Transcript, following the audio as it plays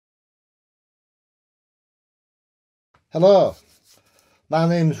Hello, my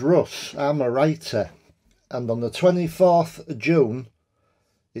name's Russ, I'm a writer, and on the 24th of June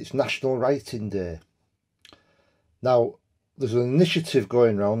it's National Writing Day. Now there's an initiative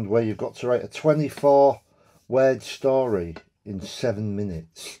going around where you've got to write a 24-word story in 7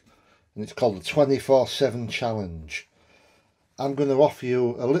 minutes, and it's called the 24/7 challenge. I'm going to offer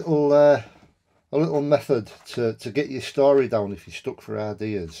you a little method to get your story down if you're stuck for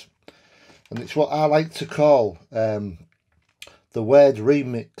ideas. And it's what I like to call the word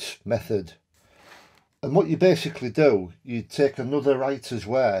remix method. And what you basically do, you take another writer's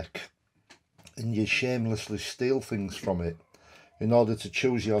work and you shamelessly steal things from it in order to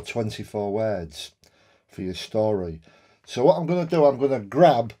choose your 24 words for your story. So what I'm going to do, I'm going to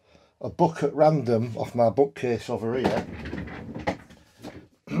grab a book at random off my bookcase over here.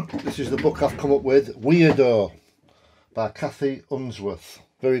 This is the book I've come up with, Weirdo by Cathy Unsworth.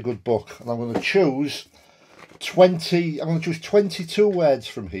 Very good book, and I'm going to choose 22 words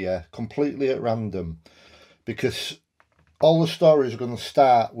from here completely at random, because all the stories are going to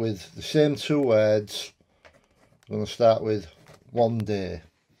start with the same 2 words. I'm going to start with one day.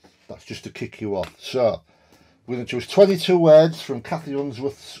 That's just to kick you off. So we're going to choose 22 words from Cathy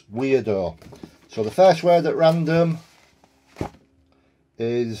Unsworth's Weirdo. So the first word at random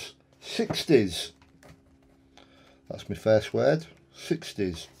is 60s. That's my first word,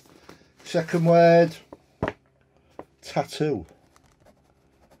 60s. Second word, tattoo.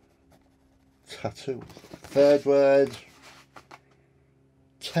 Tattoo. Third word,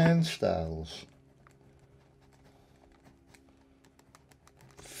 turnstiles.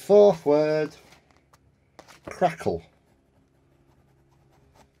 Fourth word, crackle.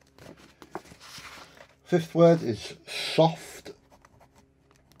 Fifth word is soft.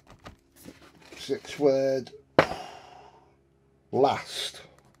 Sixth word, last.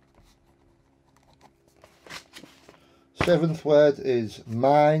 Seventh word is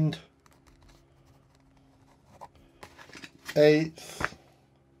mind. Eighth,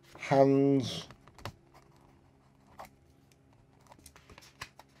 hands.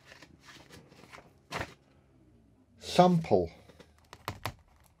 Sample.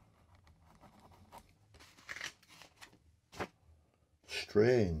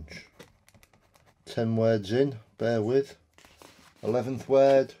 Strange. 10 words in, bear with. 11th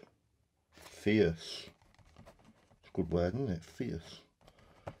word, fierce. It's a good word, isn't it? Fierce.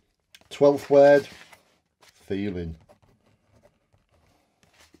 12th word, feeling.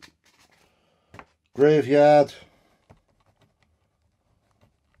 Graveyard.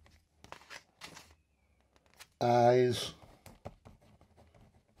 Eyes.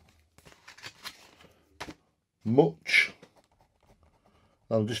 Much.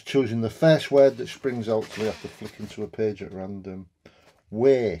 I'm just choosing the first word that springs out to me after flicking to a page at random.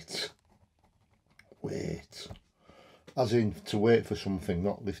 Wait. Wait. As in to wait for something,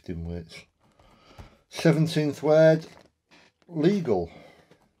 not lifting weights. 17th word, legal.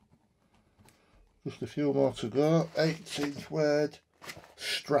 Just a few more to go. 18th word,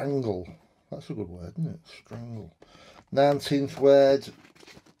 strangle. That's a good word, isn't it? Strangle. 19th word,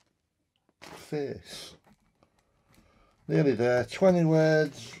 face. Nearly there. 20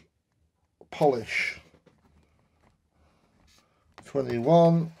 words, polish.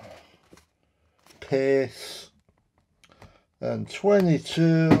 21, pace. And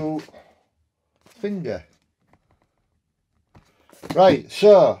 22, finger. Right,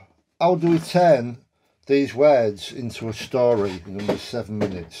 so how do we turn these words into a story in under 7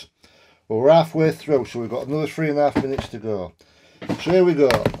 minutes? Well, we're halfway through, so we've got another 3.5 minutes to go. So here we go.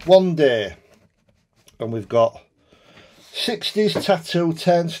 One day, and we've got 60s, tattoo,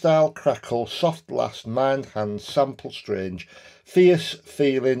 turnstile, crackle, soft last, mind, hand, sample, strange, fierce,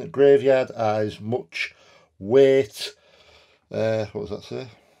 feeling, graveyard, eyes, much, wait, what does that say?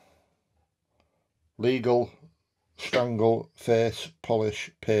 Legal, strangle, face,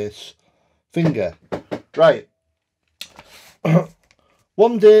 polish, pace, finger. Right.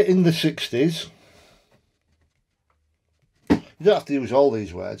 One day in the 60s. You don't have to use all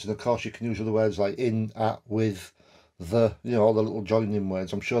these words, and of course you can use other words like in, at, with, the, you know, all the little joining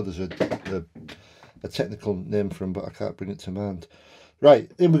words. I'm sure there's a technical name for them, but I can't bring it to mind.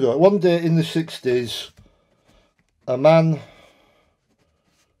 Right, here we go. One day in the 60s, a man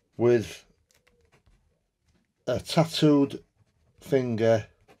with a tattooed finger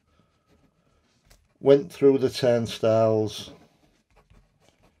went through the turnstiles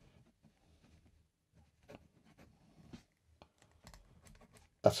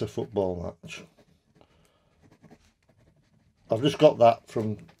at a football match. I've just got that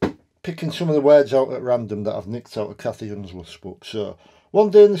from picking some of the words out at random that I've nicked out of Cathy Unsworth's book. So, One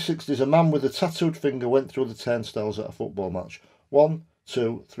day in the 60s, a man with a tattooed finger went through the turnstiles at a football match. 1,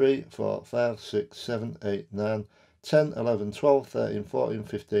 2, 3, 4, 5, 6, 7, 8, 9, 10, 11, 12, 13, 14,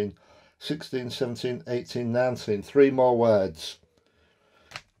 15, 16, 17, 18, 19. 3 more words.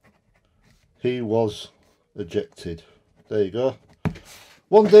 He was ejected. There you go.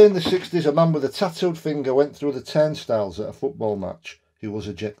 One day in the 60s, a man with a tattooed finger went through the turnstiles at a football match. He was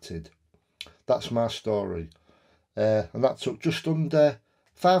ejected. That's my story. And that took just under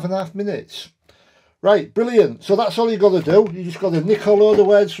 5.5 minutes. Right, brilliant. So that's all you got to do. You just got to nick a load of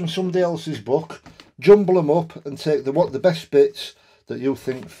words from somebody else's book, jumble them up and take the best bits that you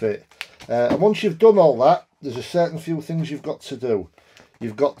think fit. And once you've done all that, there's a certain few things you've got to do.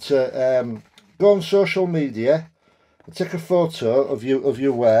 You've got to go on social media, take a photo of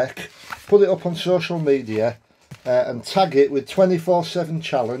your work, put it up on social media, and tag it with 24/7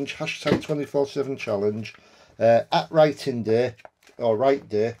 challenge, hashtag 24/7 challenge, at writing day or write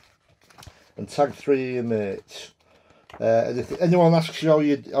day, and tag 3 of your mates. And if anyone asks you how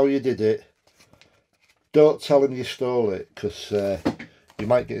you did it, don't tell them you stole it, because you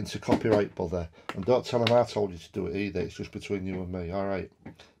might get into copyright bother. And don't tell them I told you to do it either. It's just between you and me. All right,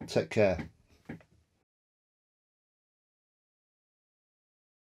 take care.